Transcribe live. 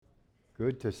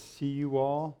Good to see you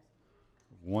all.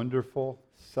 Wonderful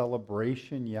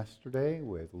celebration yesterday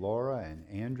with Laura and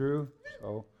Andrew.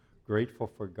 So grateful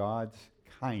for God's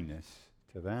kindness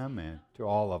to them and to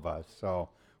all of us. So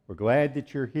we're glad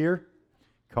that you're here.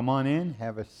 Come on in,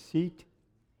 have a seat.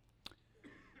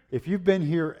 If you've been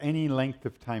here any length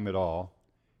of time at all,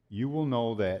 you will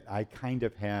know that I kind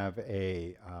of have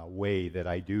a way that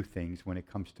I do things when it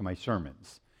comes to my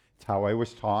sermons. It's how I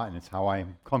was taught and it's how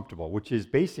I'm comfortable, which is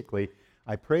basically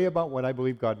I pray about what I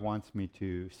believe God wants me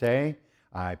to say.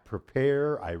 I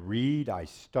prepare, I read, I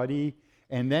study,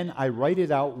 and then I write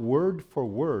it out word for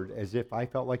word as if I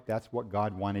felt like that's what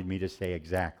God wanted me to say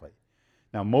exactly.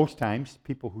 Now, most times,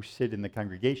 people who sit in the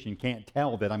congregation can't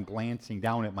tell that I'm glancing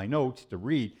down at my notes to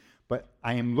read, but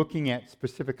I am looking at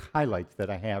specific highlights that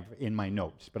I have in my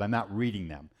notes, but I'm not reading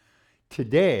them.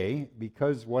 Today,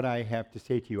 because what I have to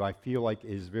say to you I feel like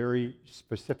is very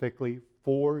specifically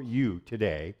for you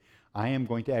today, I am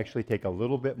going to actually take a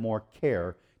little bit more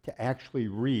care to actually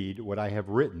read what I have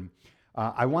written.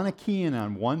 I want to key in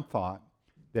on one thought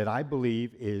that I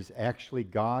believe is actually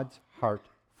God's heart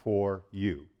for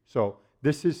you. So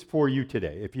this is for you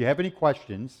today. If you have any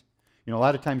questions, a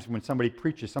lot of times when somebody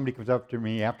preaches, somebody comes up to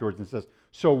me afterwards and says,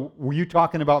 "So were you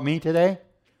talking about me today?"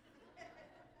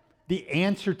 The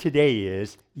answer today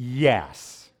is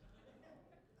yes.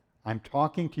 I'm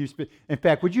talking to you. In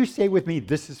fact, would you say with me,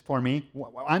 "This is for me"?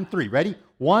 On three. Ready?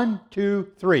 1,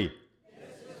 2, 3. This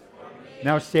is for me.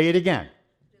 Now say it again.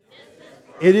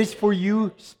 It is for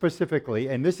you specifically,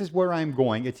 and this is where I'm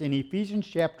going. It's in Ephesians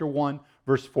chapter 1,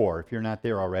 verse 4, if you're not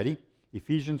there already.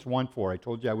 Ephesians 1, 4. I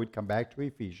told you I would come back to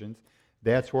Ephesians.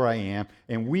 That's where I am.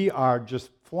 And we are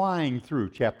just flying through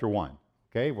chapter 1.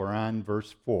 Okay, we're on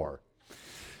verse 4.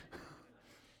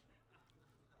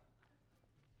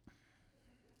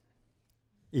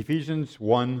 Ephesians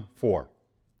 1, 4.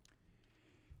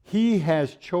 He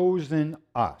has chosen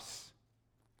us.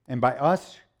 And by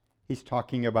us, he's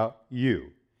talking about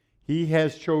you. He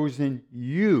has chosen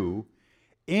you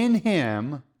in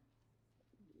him.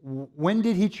 When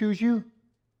did he choose you?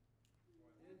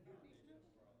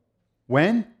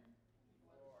 When?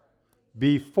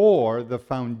 Before the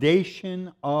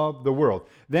foundation of the world.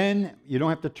 Then, you don't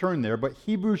have to turn there, but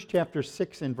Hebrews chapter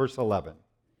 6 and verse 11.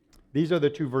 These are the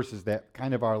two verses that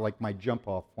kind of are like my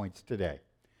jump-off points today.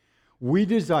 We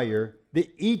desire that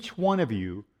each one of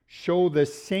you show the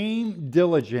same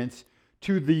diligence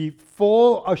to the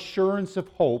full assurance of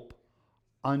hope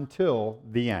until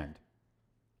the end.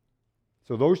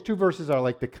 So those two verses are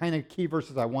like the kind of key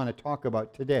verses I want to talk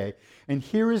about today. And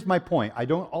here is my point. I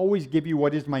don't always give you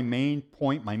what is my main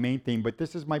point, my main theme, but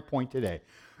this is my point today.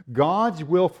 God's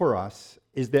will for us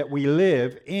is that we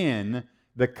live in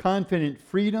the confident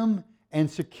freedom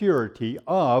and security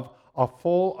of a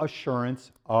full assurance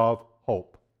of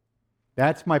hope.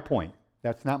 That's my point.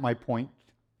 That's not my point.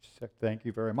 Thank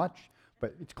you very much,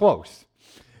 but it's close.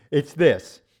 It's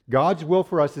this. God's will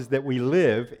for us is that we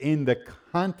live in the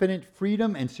confident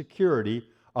freedom and security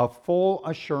of full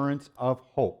assurance of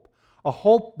hope. A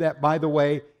hope that, by the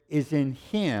way, is in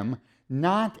Him,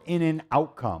 not in an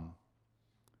outcome.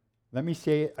 Let me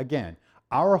say it again.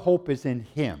 Our hope is in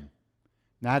Him,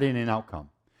 not in an outcome.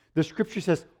 The scripture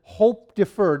says, hope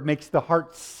deferred makes the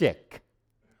heart sick.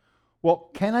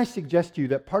 Well, can I suggest to you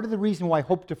that part of the reason why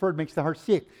hope deferred makes the heart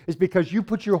sick is because you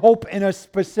put your hope in a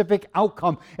specific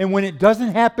outcome, and when it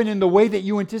doesn't happen in the way that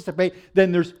you anticipate,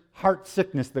 then there's heart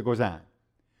sickness that goes on.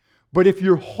 But if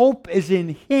your hope is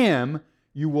in Him,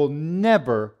 you will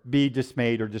never be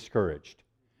dismayed or discouraged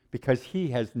because He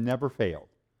has never failed.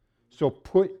 So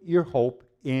put your hope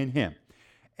in Him.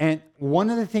 And one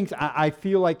of the things I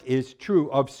feel like is true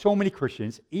of so many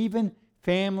Christians, even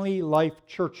family life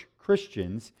church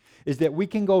Christians, is that we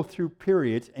can go through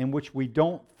periods in which we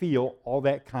don't feel all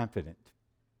that confident.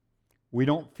 We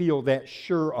don't feel that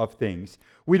sure of things.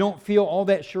 We don't feel all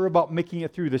that sure about making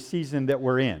it through the season that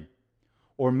we're in.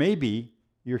 Or maybe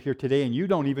you're here today and you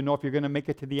don't even know if you're going to make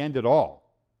it to the end at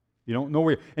all. You don't know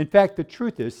where. In fact, the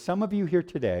truth is, some of you here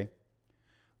today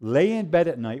lay in bed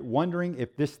at night wondering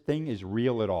if this thing is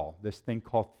real at all, this thing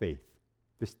called faith,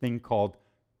 this thing called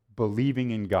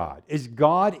believing in God. Is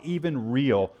God even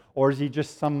real, or is He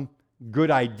just some good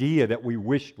idea that we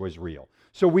wished was real?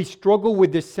 So we struggle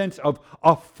with this sense of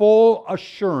a full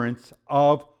assurance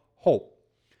of hope.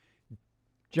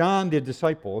 John, the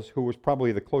disciples, who was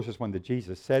probably the closest one to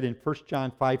Jesus, said in 1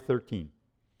 John 5:13,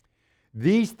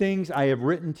 "These things I have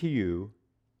written to you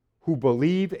who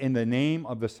believe in the name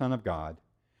of the Son of God,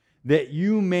 that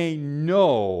you may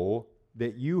know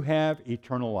that you have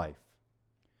eternal life."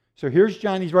 So here's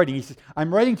John, he's writing. He says,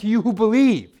 I'm writing to you who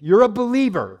believe. You're a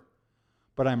believer.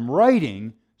 But I'm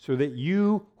writing so that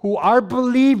you who are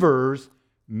believers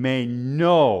may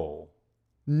know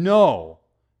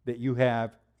that you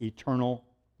have eternal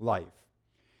life.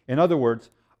 In other words,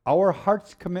 our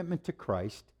heart's commitment to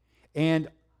Christ and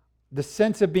the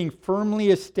sense of being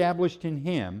firmly established in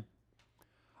Him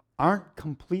aren't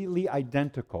completely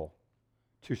identical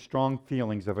to strong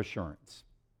feelings of assurance.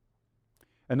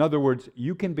 In other words,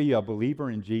 you can be a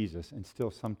believer in Jesus and still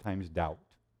sometimes doubt,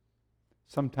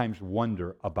 sometimes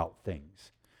wonder about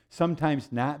things,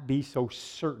 sometimes not be so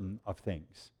certain of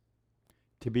things,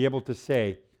 to be able to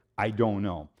say, I don't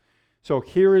know. So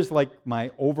here is like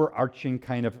my overarching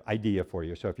kind of idea for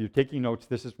you. So if you're taking notes,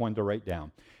 this is one to write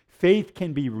down. Faith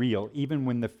can be real even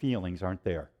when the feelings aren't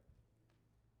there.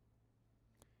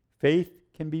 Faith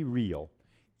can be real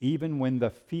even when the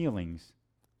feelings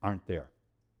aren't there.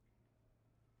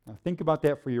 Now think about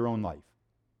that for your own life.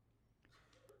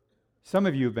 Some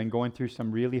of you have been going through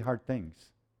some really hard things.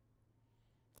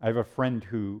 I have a friend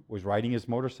who was riding his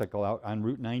motorcycle out on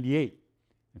Route 98.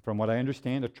 And from what I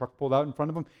understand, a truck pulled out in front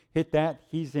of him, hit that.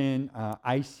 He's in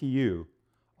ICU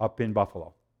up in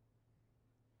Buffalo.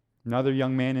 Another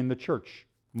young man in the church,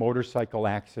 motorcycle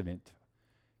accident.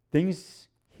 Things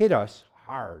hit us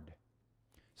hard.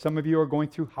 Some of you are going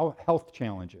through health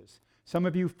challenges. Some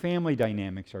of you, family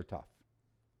dynamics are tough.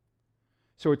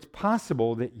 So it's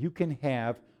possible that you can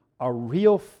have a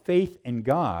real faith in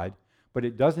God, but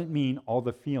it doesn't mean all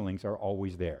the feelings are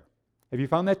always there. Have you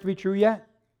found that to be true yet?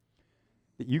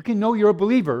 That you can know you're a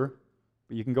believer,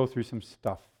 but you can go through some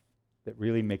stuff that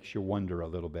really makes you wonder a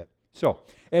little bit. So,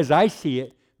 as I see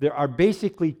it, there are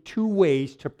basically two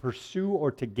ways to pursue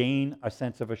or to gain a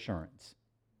sense of assurance.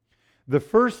 The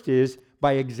first is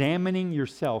by examining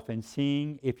yourself and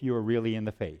seeing if you are really in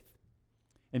the faith.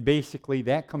 And basically,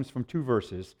 that comes from two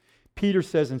verses. Peter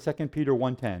says in 2 Peter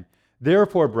 1:10,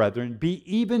 "Therefore, brethren, be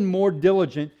even more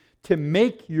diligent to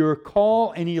make your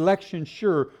call and election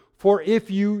sure, for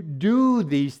if you do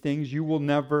these things, you will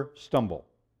never stumble."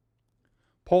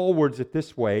 Paul words it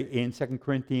this way in 2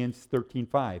 Corinthians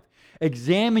 13:5.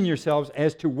 "Examine yourselves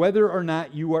as to whether or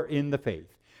not you are in the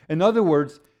faith." In other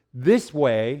words, this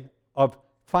way of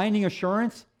finding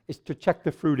assurance is to check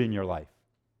the fruit in your life.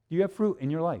 Do you have fruit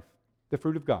in your life? The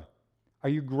fruit of God. Are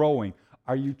you growing?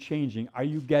 Are you changing? Are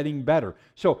you getting better?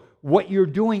 So what you're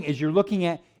doing is you're looking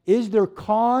at, is there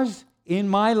cause in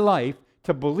my life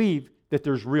to believe that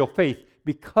there's real faith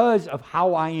because of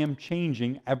how I am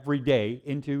changing every day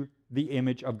into the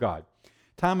image of God?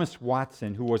 Thomas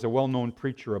Watson, who was a well-known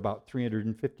preacher about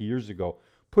 350 years ago,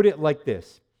 put it like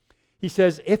this. He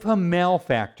says, if a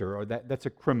malefactor, or that's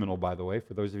a criminal, by the way,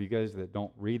 for those of you guys that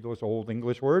don't read those old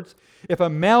English words, if a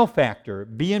malefactor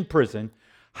be in prison,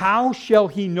 how shall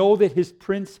he know that his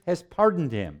prince has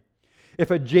pardoned him?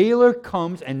 If a jailer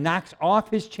comes and knocks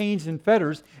off his chains and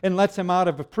fetters and lets him out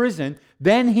of a prison,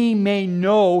 then he may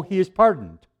know he is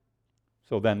pardoned.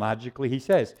 So then logically he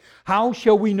says, how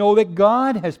shall we know that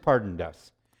God has pardoned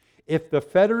us? If the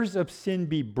fetters of sin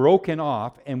be broken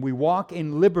off and we walk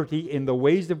in liberty in the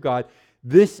ways of God,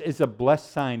 this is a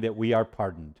blessed sign that we are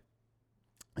pardoned.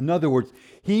 In other words,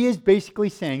 he is basically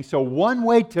saying, so one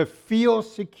way to feel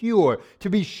secure, to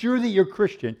be sure that you're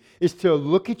Christian, is to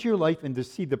look at your life and to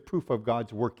see the proof of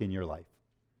God's work in your life.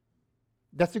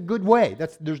 That's a good way.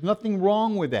 There's nothing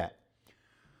wrong with that.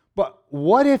 But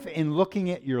what if in looking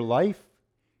at your life,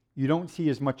 you don't see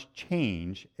as much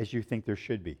change as you think there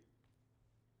should be?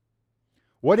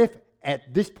 What if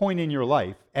at this point in your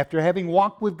life, after having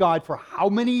walked with God for how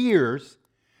many years,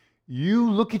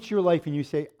 you look at your life and you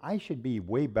say, I should be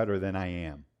way better than I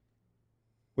am,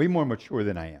 way more mature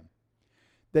than I am?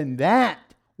 Then that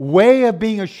way of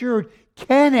being assured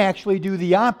can actually do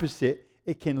the opposite.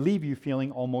 It can leave you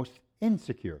feeling almost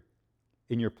insecure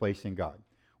in your place in God.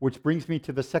 Which brings me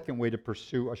to the second way to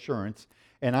pursue assurance.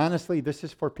 And honestly, this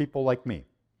is for people like me.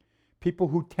 People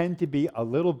who tend to be a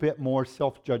little bit more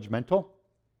self-judgmental,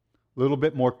 a little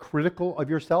bit more critical of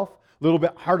yourself, a little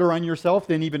bit harder on yourself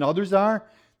than even others are.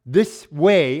 This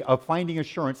way of finding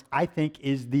assurance, I think,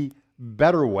 is the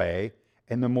better way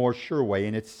and the more sure way.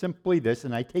 And it's simply this,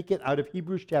 and I take it out of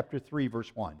Hebrews chapter 3,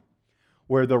 verse 1,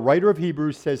 where the writer of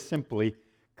Hebrews says simply,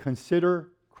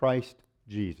 consider Christ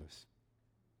Jesus.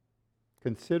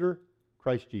 Consider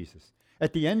Christ Jesus.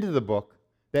 At the end of the book,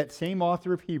 that same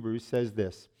author of Hebrews says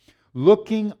this,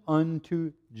 looking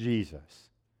unto Jesus,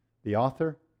 the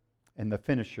author and the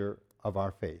finisher of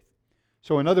our faith.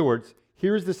 So in other words,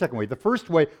 here's the second way. The first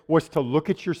way was to look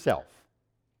at yourself.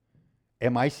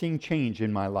 Am I seeing change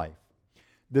in my life?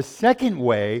 The second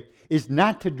way is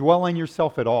not to dwell on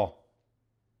yourself at all.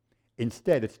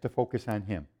 Instead, it's to focus on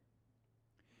Him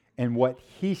and what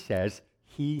He says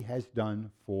He has done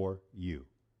for you.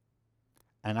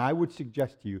 And I would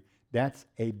suggest to you that's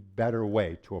a better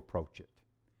way to approach it.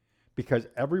 Because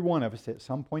every one of us at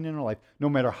some point in our life, no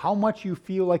matter how much you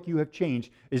feel like you have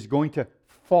changed, is going to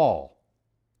fall.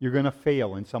 You're going to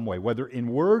fail in some way, whether in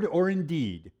word or in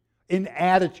deed, in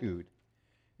attitude.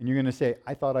 And you're going to say,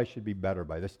 I thought I should be better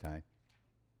by this time.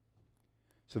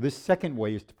 So this second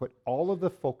way is to put all of the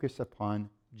focus upon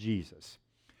Jesus.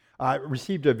 I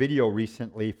received a video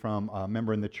recently from a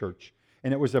member in the church,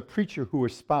 and it was a preacher who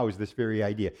espoused this very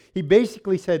idea. He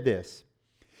basically said this: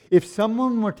 if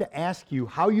someone were to ask you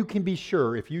how you can be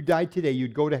sure if you died today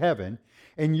you'd go to heaven,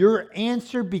 and your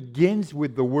answer begins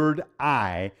with the word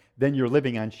I, then you're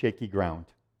living on shaky ground.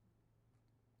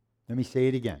 Let me say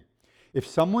it again. If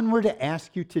someone were to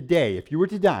ask you today, if you were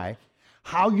to die,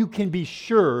 how you can be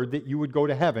sure that you would go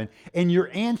to heaven, and your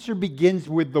answer begins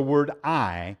with the word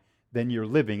I, then you're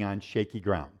living on shaky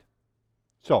ground.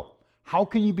 So, how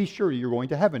can you be sure you're going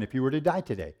to heaven if you were to die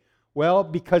today? Well,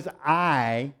 because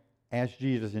I asked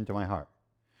Jesus into my heart.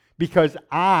 Because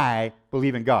I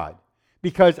believe in God.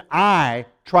 Because I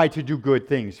try to do good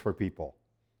things for people.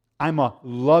 I'm a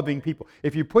loving people.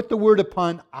 If you put the word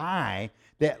upon I,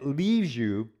 that leaves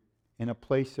you in a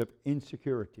place of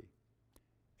insecurity.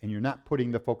 And you're not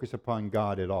putting the focus upon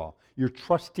God at all. You're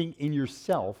trusting in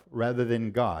yourself rather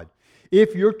than God.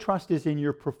 If your trust is in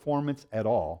your performance at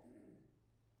all,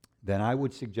 then I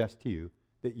would suggest to you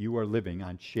that you are living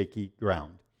on shaky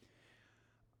ground.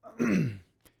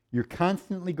 You're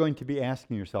constantly going to be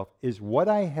asking yourself, is what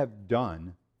I have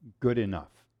done good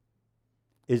enough?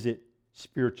 Is it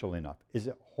spiritual enough? Is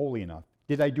it holy enough?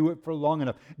 Did I do it for long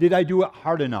enough? Did I do it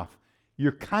hard enough?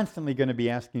 You're constantly going to be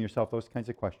asking yourself those kinds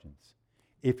of questions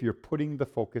if you're putting the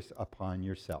focus upon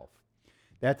yourself.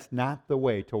 That's not the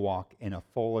way to walk in a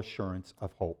full assurance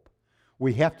of hope.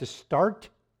 We have to start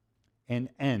and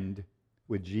end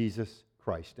with Jesus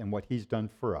Christ and what He's done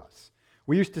for us.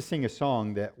 We used to sing a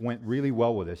song that went really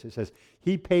well with this. It says,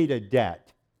 He paid a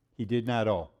debt He did not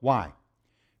owe. Why?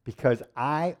 Because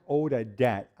I owed a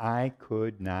debt I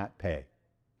could not pay.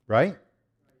 Right?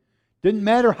 Didn't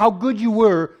matter how good you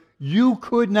were, you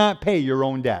could not pay your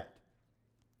own debt.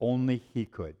 Only He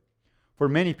could. For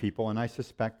many people, and I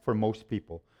suspect for most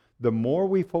people, the more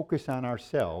we focus on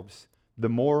ourselves, the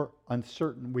more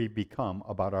uncertain we become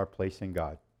about our place in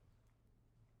God.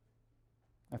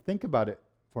 Now think about it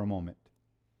for a moment.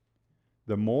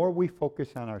 The more we focus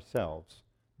on ourselves,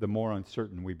 the more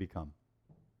uncertain we become.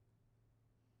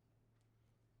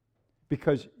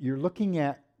 Because you're looking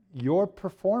at your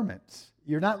performance.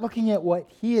 You're not looking at what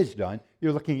He has done,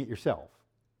 you're looking at yourself.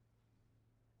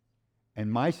 And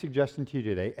my suggestion to you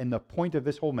today, and the point of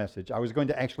this whole message, I was going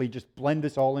to actually just blend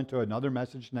this all into another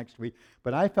message next week,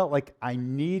 but I felt like I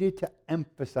needed to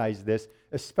emphasize this,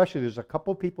 especially there's a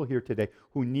couple people here today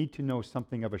who need to know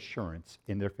something of assurance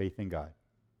in their faith in God.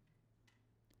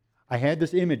 I had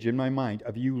this image in my mind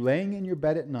of you laying in your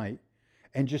bed at night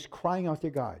and just crying out to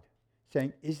God,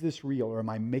 saying, is this real or am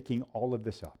I making all of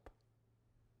this up?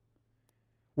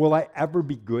 Will I ever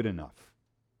be good enough?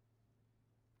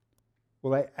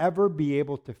 Will I ever be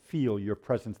able to feel your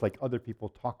presence like other people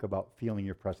talk about feeling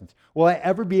your presence? Will I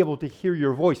ever be able to hear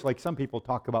your voice like some people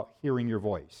talk about hearing your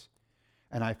voice?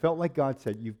 And I felt like God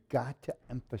said, you've got to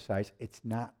emphasize it's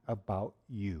not about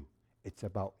you. It's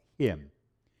about Him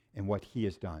and what He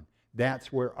has done.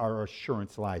 That's where our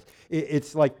assurance lies.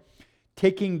 It's like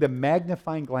taking the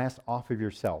magnifying glass off of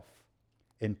yourself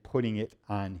and putting it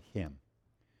on Him.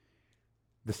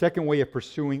 The second way of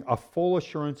pursuing a full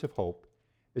assurance of hope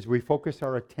is we focus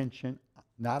our attention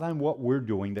not on what we're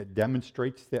doing that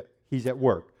demonstrates that He's at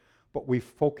work, but we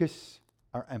focus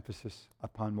our emphasis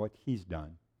upon what He's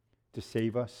done to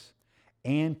save us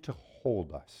and to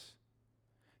hold us.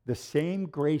 The same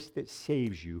grace that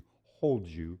saves you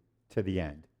holds you to the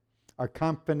end. Our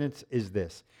confidence is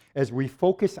this: as we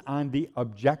focus on the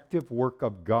objective work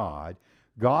of God,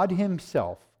 God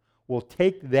Himself will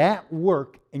take that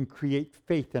work and create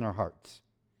faith in our hearts.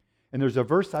 And there's a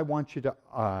verse I want you to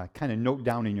kind of note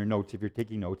down in your notes if you're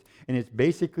taking notes, and it's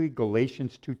basically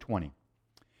Galatians 2:20.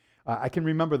 I can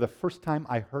remember the first time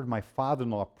I heard my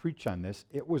father-in-law preach on this,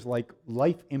 it was like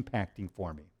life-impacting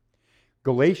for me.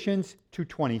 Galatians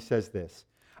 2:20 says this: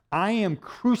 I am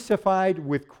crucified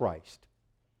with Christ.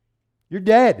 You're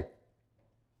dead.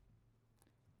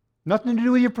 Nothing to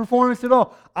do with your performance at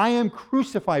all. I am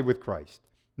crucified with Christ.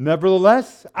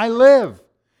 Nevertheless, I live.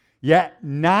 Yet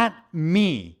not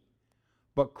me,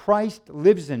 but Christ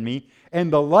lives in me.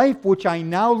 And the life which I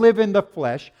now live in the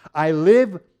flesh, I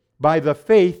live by the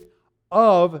faith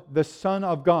of the Son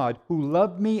of God, who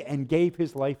loved me and gave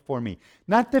His life for me.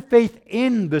 Not the faith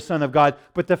in the Son of God,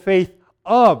 but the faith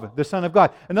of the Son of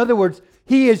God. In other words,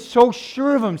 he is so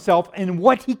sure of himself and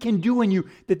what he can do in you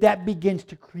that begins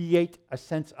to create a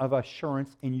sense of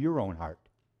assurance in your own heart.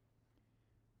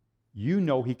 You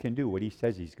know he can do what he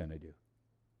says he's going to do.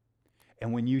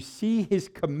 And when you see his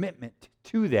commitment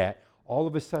to that, all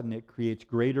of a sudden it creates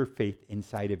greater faith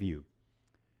inside of you.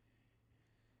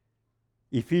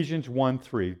 Ephesians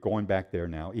 1:3, going back there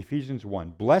now. Ephesians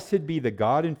 1, blessed be the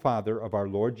God and Father of our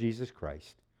Lord Jesus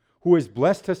Christ, who has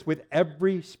blessed us with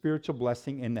every spiritual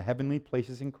blessing in the heavenly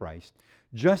places in Christ,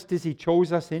 just as he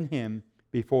chose us in him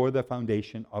before the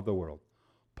foundation of the world.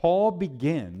 Paul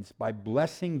begins by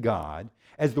blessing God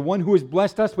as the one who has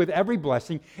blessed us with every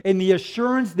blessing, and the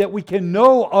assurance that we can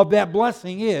know of that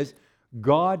blessing is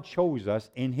God chose us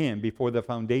in him before the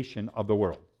foundation of the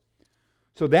world.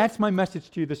 So that's my message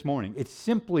to you this morning. It's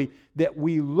simply that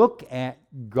we look at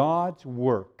God's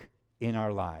work in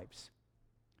our lives.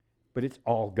 But it's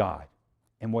all God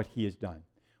and what he has done.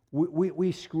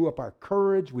 We screw up our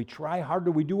courage, we try harder,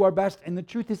 we do our best, and the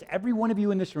truth is every one of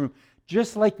you in this room,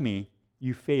 just like me,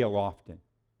 you fail often.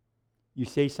 You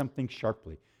say something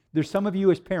sharply. There's some of you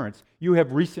as parents, you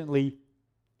have recently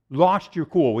lost your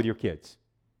cool with your kids.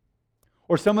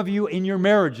 Or some of you in your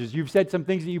marriages, you've said some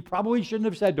things that you probably shouldn't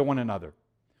have said to one another.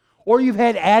 Or you've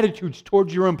had attitudes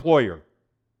towards your employer.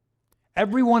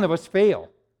 Every one of us fail.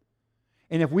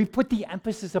 And if we put the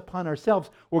emphasis upon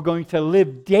ourselves, we're going to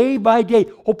live day by day,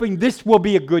 hoping this will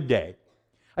be a good day.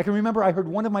 I can remember I heard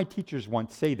one of my teachers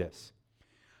once say this.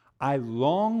 I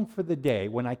long for the day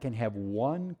when I can have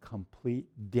one complete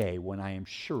day when I am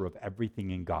sure of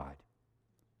everything in God.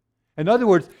 In other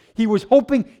words, he was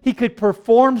hoping he could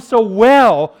perform so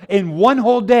well in one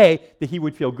whole day that he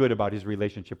would feel good about his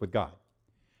relationship with God.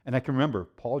 And I can remember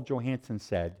Paul Johansson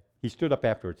said, he stood up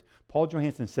afterwards, Paul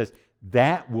Johansson says,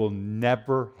 that will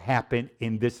never happen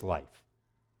in this life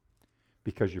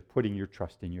because you're putting your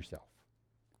trust in yourself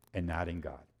and not in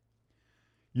God.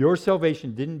 Your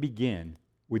salvation didn't begin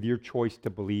with your choice to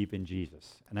believe in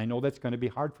Jesus. And I know that's going to be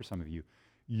hard for some of you.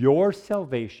 Your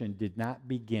salvation did not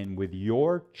begin with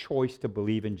your choice to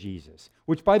believe in Jesus,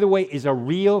 which, by the way, is a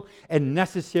real and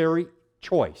necessary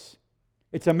choice.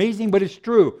 It's amazing, but it's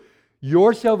true.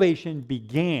 Your salvation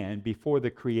began before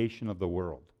the creation of the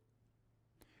world.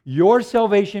 Your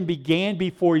salvation began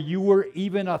before you were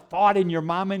even a thought in your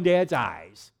mom and dad's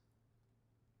eyes.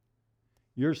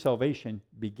 Your salvation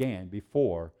began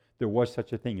before there was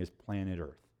such a thing as planet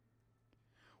Earth.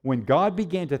 When God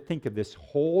began to think of this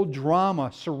whole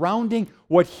drama surrounding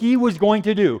what he was going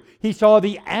to do, he saw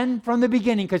the end from the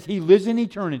beginning because he lives in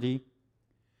eternity,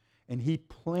 and he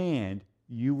planned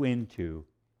you into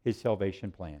his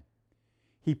salvation plan.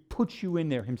 He put you in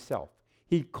there himself.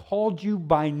 He called you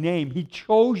by name. He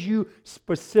chose you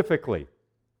specifically.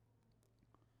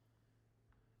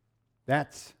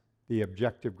 That's the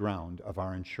objective ground of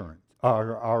our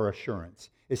assurance.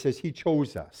 It says he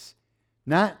chose us.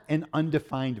 Not an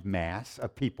undefined mass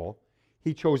of people.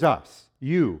 He chose us,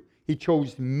 you. He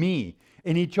chose me.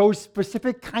 And he chose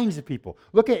specific kinds of people.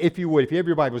 Look at, if you would, if you have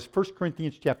your Bibles, 1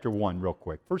 Corinthians chapter 1 real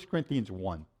quick. 1 Corinthians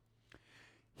 1.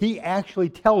 He actually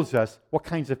tells us what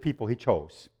kinds of people he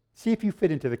chose. See if you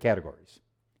fit into the categories.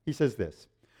 He says this,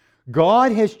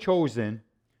 God has chosen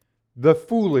the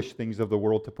foolish things of the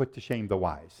world to put to shame the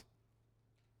wise.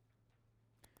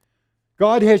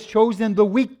 God has chosen the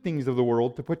weak things of the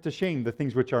world to put to shame the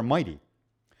things which are mighty.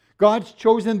 God's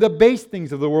chosen the base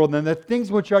things of the world and the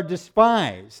things which are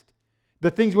despised,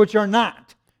 the things which are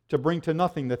not, to bring to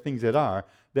nothing the things that are,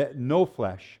 that no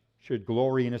flesh should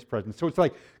glory in his presence. So it's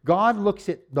like God looks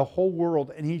at the whole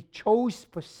world and he chose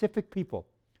specific people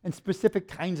and specific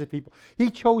kinds of people.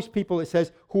 He chose people, it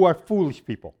says, who are foolish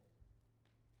people.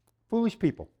 Foolish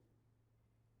people.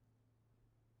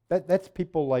 That's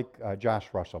people like Josh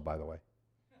Russell, by the way.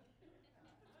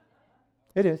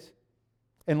 It is.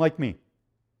 And like me.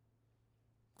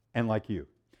 And like you.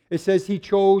 It says he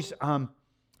chose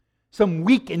some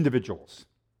weak individuals.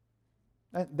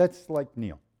 That's like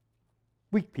Neil.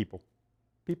 Weak people.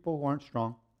 People who aren't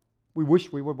strong. We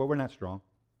wish we were, but we're not strong.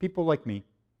 People like me.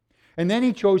 And then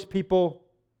he chose people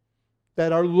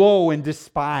that are low and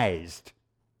despised.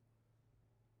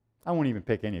 I won't even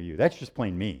pick any of you. That's just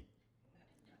plain me.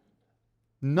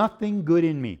 Nothing good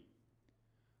in me.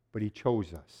 But he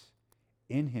chose us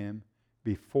in him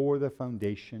before the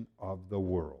foundation of the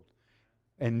world.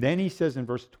 And then he says in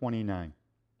verse 29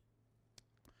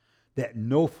 that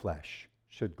no flesh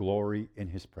should glory in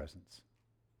his presence.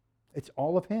 It's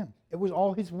all of him. It was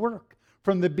all his work.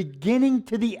 From the beginning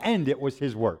to the end, it was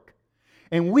his work.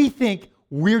 And we think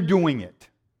we're doing it.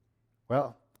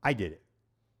 Well, I did it.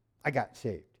 I got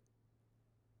saved.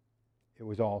 It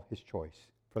was all his choice.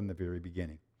 from the very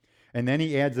beginning. And then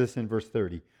he adds this in verse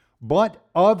 30. But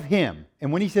of him,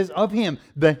 and when he says of him,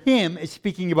 the him is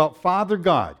speaking about Father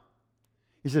God.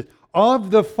 He says, of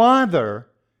the Father,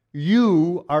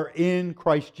 you are in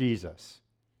Christ Jesus.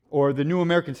 Or the New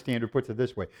American Standard puts it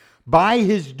this way. By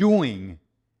his doing,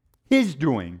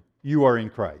 you are in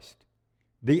Christ.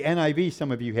 The NIV,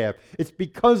 some of you have. It's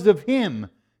because of him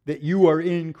that you are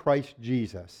in Christ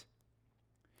Jesus.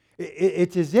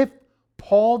 It's as if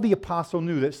Paul the Apostle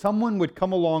knew that someone would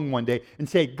come along one day and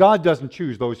say, God doesn't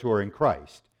choose those who are in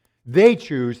Christ. They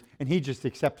choose, and he just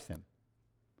accepts them.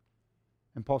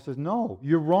 And Paul says, no,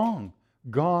 you're wrong.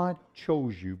 God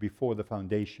chose you before the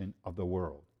foundation of the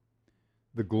world.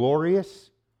 The glorious,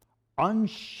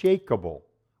 unshakable,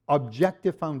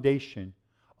 objective foundation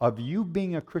of you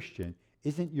being a Christian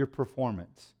isn't your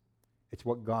performance. It's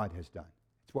what God has done.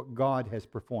 It's what God has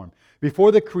performed.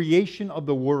 Before the creation of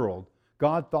the world,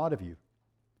 God thought of you.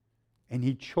 And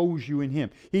he chose you in him.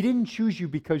 He didn't choose you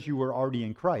because you were already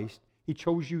in Christ. He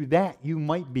chose you that you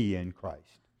might be in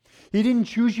Christ. He didn't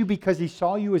choose you because he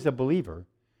saw you as a believer.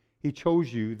 He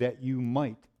chose you that you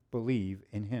might believe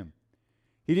in him.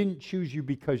 He didn't choose you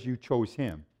because you chose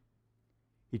him.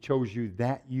 He chose you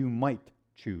that you might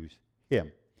choose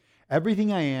him.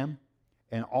 Everything I am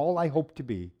and all I hope to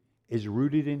be is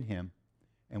rooted in him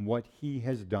and what he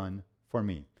has done for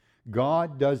me.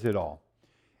 God does it all.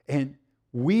 And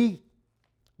we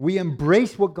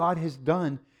embrace what God has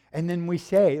done, and then we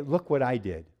say, look what I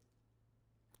did.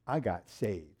 I got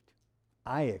saved.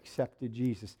 I accepted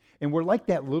Jesus. And we're like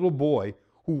that little boy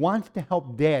who wants to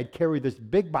help dad carry this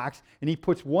big box, and he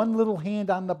puts one little hand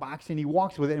on the box and he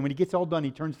walks with it, and when he gets all done,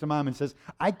 he turns to mom and says,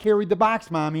 I carried the box,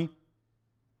 Mommy.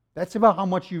 That's about how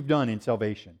much you've done in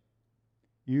salvation.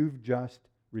 You've just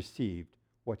received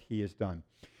what he has done.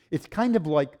 It's kind of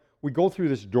like we go through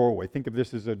this doorway. Think of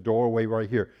this as a doorway right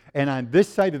here. And on this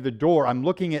side of the door, I'm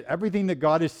looking at everything that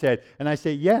God has said, and I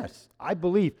say, yes, I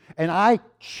believe, and I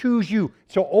choose you.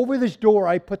 So over this door,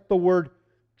 I put the word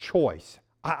choice.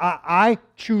 I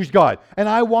choose God. And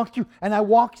I walked through, and I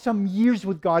walked some years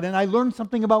with God, and I learned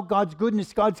something about God's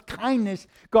goodness, God's kindness,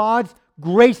 God's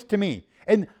grace to me.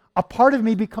 And a part of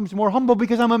me becomes more humble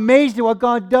because I'm amazed at what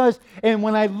God does. And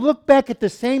when I look back at the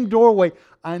same doorway,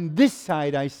 on this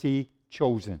side I see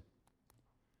chosen.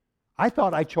 I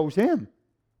thought I chose him.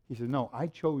 He said, no, I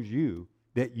chose you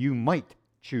that you might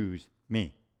choose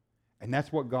me. And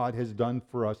that's what God has done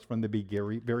for us from the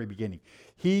very beginning.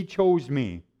 He chose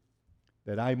me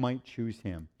that I might choose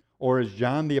him. Or as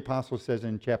John the Apostle says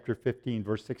in chapter 15,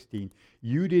 verse 16,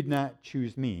 you did not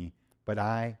choose me, but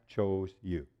I chose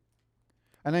you.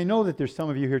 And I know that there's some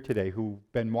of you here today who've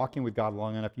been walking with God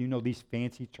long enough. You know these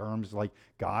fancy terms like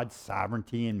God's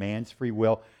sovereignty and man's free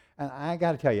will. And I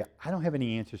got to tell you, I don't have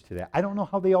any answers to that. I don't know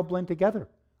how they all blend together.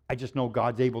 I just know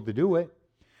God's able to do it.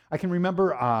 I can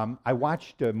remember I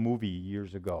watched a movie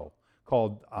years ago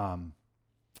called,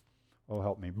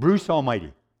 help me, Bruce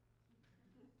Almighty.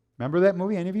 Remember that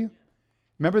movie, any of you?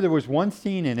 Remember there was one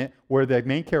scene in it where the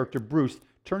main character, Bruce,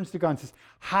 turns to God and says,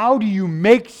 how do you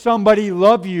make somebody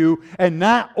love you and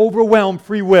not overwhelm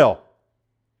free will?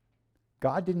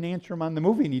 God didn't answer him on the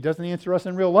movie, and he doesn't answer us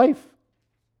in real life.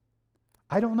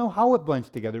 I don't know how it blends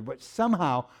together, but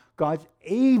somehow God's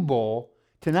able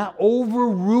to not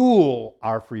overrule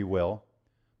our free will,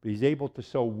 but he's able to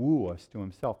so woo us to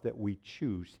himself that we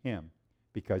choose him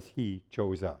because he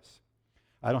chose us.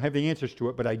 I don't have the answers to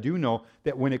it, but I do know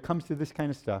that when it comes to this kind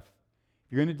of stuff,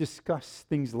 you're going to discuss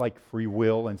things like free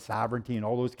will and sovereignty and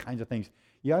all those kinds of things.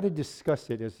 You ought to discuss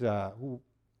it as I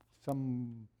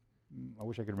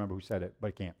wish I could remember who said it, but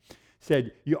I can't.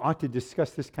 Said you ought to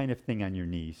discuss this kind of thing on your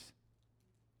knees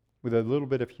with a little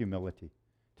bit of humility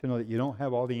to know that you don't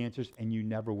have all the answers and you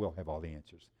never will have all the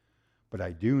answers. But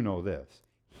I do know this.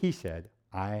 He said,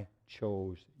 I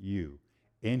chose you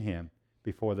in him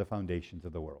before the foundations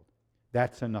of the world.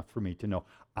 That's enough for me to know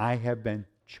I have been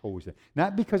chosen.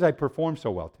 Not because I performed so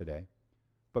well today,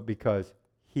 but because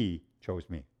he chose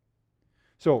me.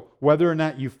 So whether or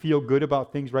not you feel good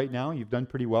about things right now, you've done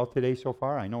pretty well today so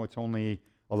far. I know it's only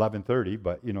 11:30,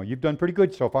 but you've done pretty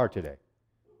good so far today.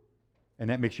 And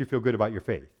that makes you feel good about your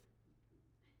faith.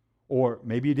 Or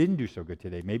maybe you didn't do so good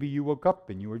today. Maybe you woke up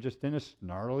and you were just in a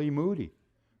snarly moody.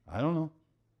 I don't know.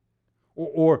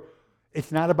 Or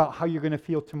it's not about how you're going to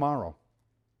feel tomorrow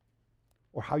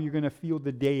or how you're going to feel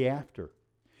the day after.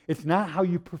 It's not how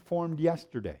you performed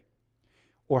yesterday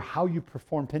or how you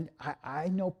performed. I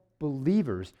know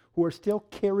believers who are still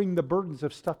carrying the burdens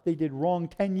of stuff they did wrong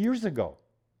 10 years ago.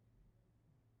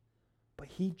 But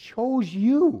he chose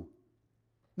you.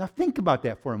 Now think about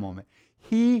that for a moment.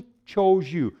 He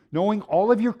chose you. Knowing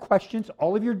all of your questions,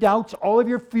 all of your doubts, all of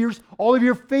your fears, all of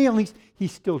your failings, he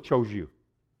still chose you.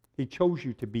 He chose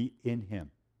you to be in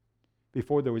him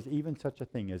before there was even such a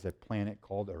thing as a planet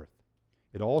called Earth.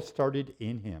 It all started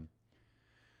in him.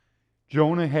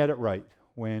 Jonah had it right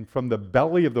when from the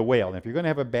belly of the whale, and if you're going to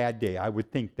have a bad day, I would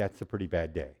think that's a pretty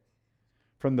bad day.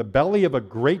 From the belly of a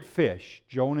great fish,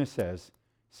 Jonah says,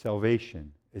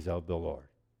 salvation is of the Lord.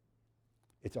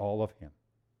 It's all of him.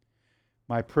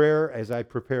 My prayer as I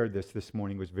prepared this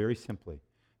morning was very simply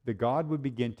that God would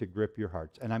begin to grip your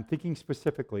hearts. And I'm thinking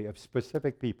specifically of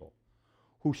specific people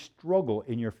who struggle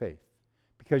in your faith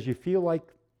because you feel like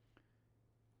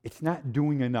it's not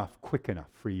doing enough quick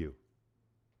enough for you.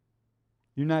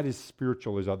 You're not as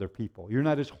spiritual as other people. You're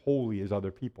not as holy as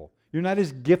other people. You're not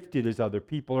as gifted as other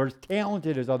people or as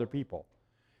talented as other people.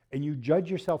 And you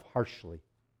judge yourself harshly.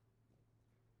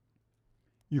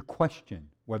 You question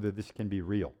whether this can be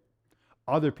real.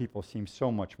 Other people seem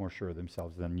so much more sure of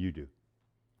themselves than you do.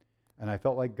 And I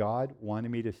felt like God wanted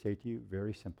me to say to you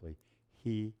very simply,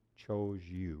 he chose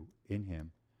you in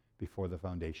him before the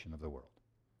foundation of the world.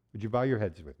 Would you bow your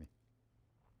heads with me?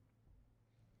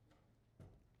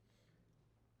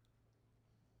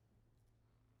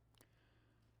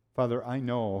 Father, I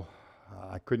know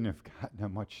I couldn't have gotten a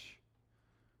much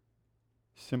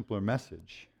simpler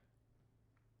message.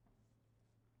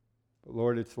 But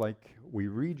Lord, it's like we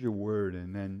read your word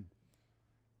and then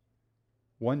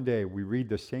one day we read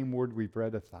the same word we've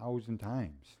read 1,000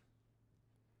 times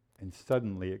and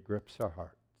suddenly it grips our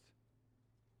hearts.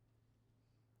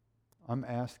 I'm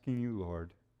asking you,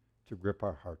 Lord, to grip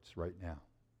our hearts right now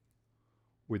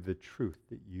with the truth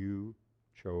that you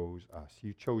chose us.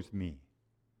 You chose me.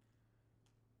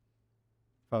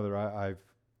 Father, I've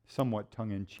somewhat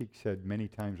tongue-in-cheek said many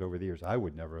times over the years, I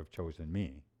would never have chosen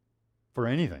me for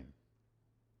anything.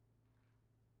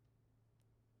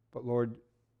 But Lord,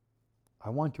 I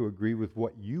want to agree with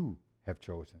what you have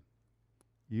chosen.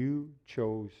 You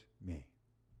chose me.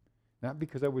 Not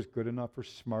because I was good enough or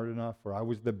smart enough or I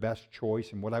was the best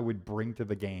choice and what I would bring to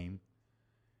the game.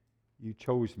 You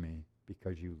chose me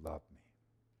because you love me.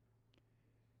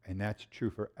 And that's true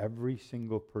for every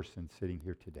single person sitting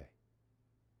here today.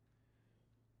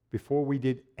 Before we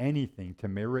did anything to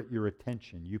merit your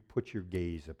attention, you put your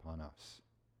gaze upon us.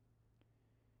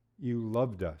 You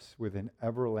loved us with an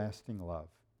everlasting love.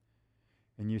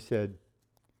 And you said,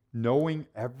 knowing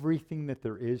everything that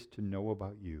there is to know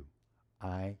about you,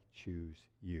 I choose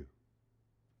you.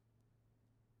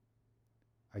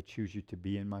 I choose you to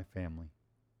be in my family,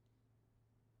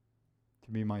 to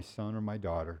be my son or my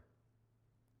daughter.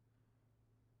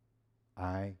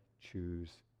 I choose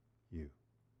you.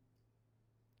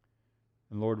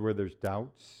 And Lord, where there's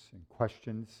doubts and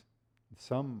questions,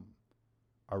 some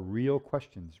are real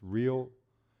questions, real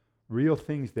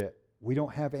things that we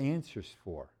don't have answers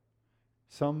for.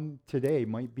 Some today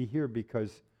might be here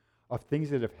because of things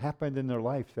that have happened in their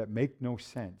life that make no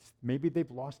sense. Maybe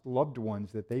they've lost loved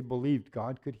ones that they believed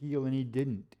God could heal and he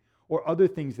didn't. Or other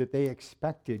things that they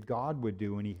expected God would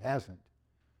do and he hasn't.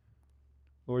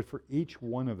 Lord, for each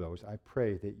one of those, I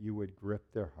pray that you would grip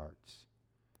their hearts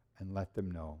and let them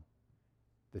know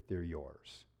that they're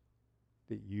yours,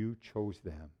 that you chose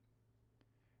them.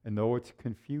 And though it's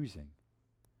confusing,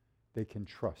 they can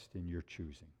trust in your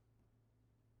choosing.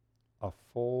 A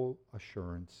full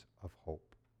assurance of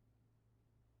hope.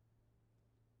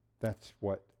 That's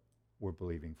what we're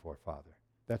believing for, Father.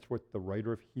 That's what the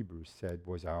writer of Hebrews said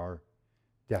was our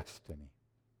destiny.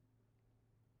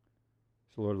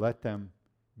 So Lord, let them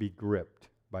be gripped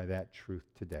by that truth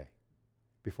today.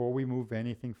 Before we move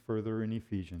anything further in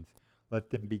Ephesians, let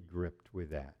them be gripped with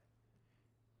that.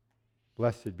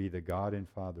 Blessed be the God and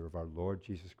Father of our Lord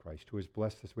Jesus Christ, who has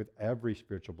blessed us with every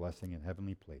spiritual blessing in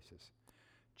heavenly places,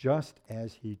 just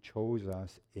as he chose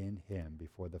us in him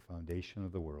before the foundation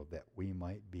of the world, that we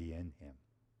might be in him.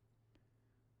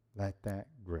 Let that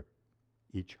grip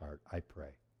each heart, I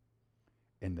pray.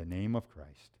 In the name of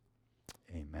Christ,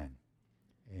 amen.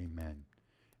 Amen.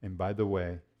 And by the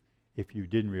way, if you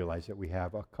didn't realize that we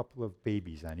have a couple of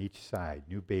babies on each side,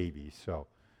 new babies. So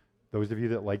those of you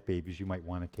that like babies, you might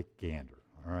want to take a gander,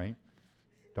 all right?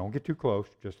 Don't get too close,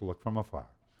 just look from afar.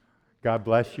 God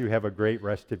bless you. Have a great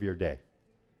rest of your day.